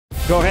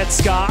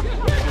Goretzka.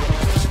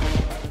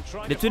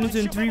 The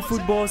 2023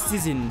 football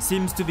season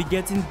seems to be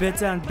getting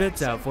better and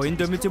better for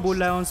Indomitable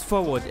Lions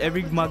forward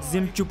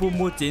Maxim Choupo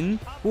Moting,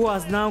 who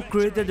has now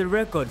created a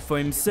record for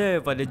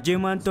himself at the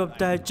German Top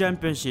Tier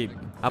Championship.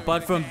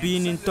 Apart from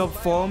being in top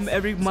form,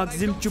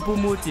 Maxim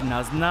Choupo Moting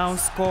has now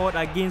scored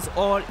against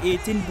all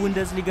 18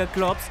 Bundesliga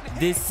clubs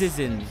this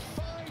season.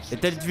 The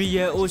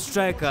 33-year-old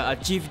striker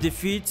achieved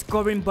defeat,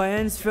 scoring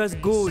Bayern's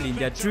first goal in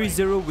their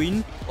 3-0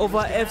 win over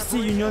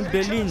FC Union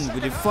Berlin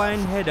with a fine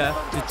header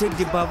to take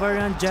the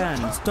Bavarian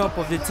Giants top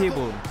of the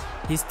table.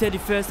 His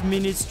 31st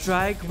minute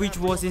strike, which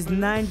was his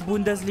 9th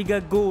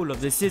Bundesliga goal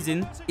of the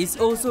season, is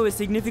also a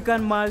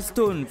significant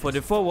milestone for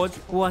the forward,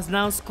 who has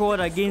now scored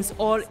against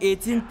all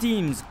 18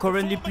 teams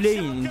currently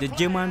playing in the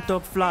German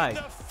top flight.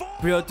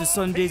 Prior to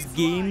Sunday's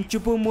game,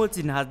 Choupo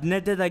Moting had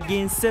netted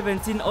against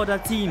 17 other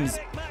teams,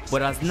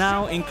 but has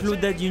now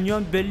included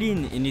Union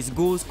Berlin in his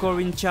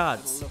goal-scoring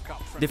charts.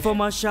 The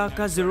former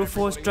Schalke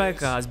 04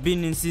 striker has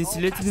been in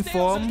scintillating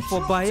form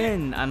for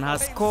Bayern and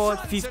has scored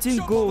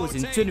 15 goals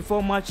in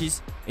 24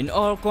 matches in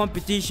all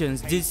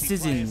competitions this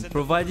season,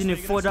 providing a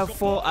further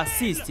 4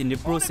 assists in the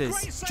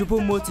process.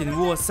 Choupo Moting,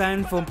 who was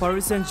signed from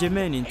Paris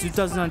Saint-Germain in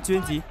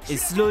 2020,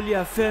 is slowly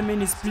affirming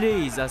his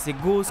place as a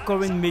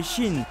goal-scoring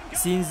machine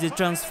since the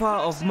transfer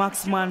of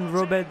Maxim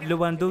Robert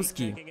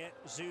Lewandowski.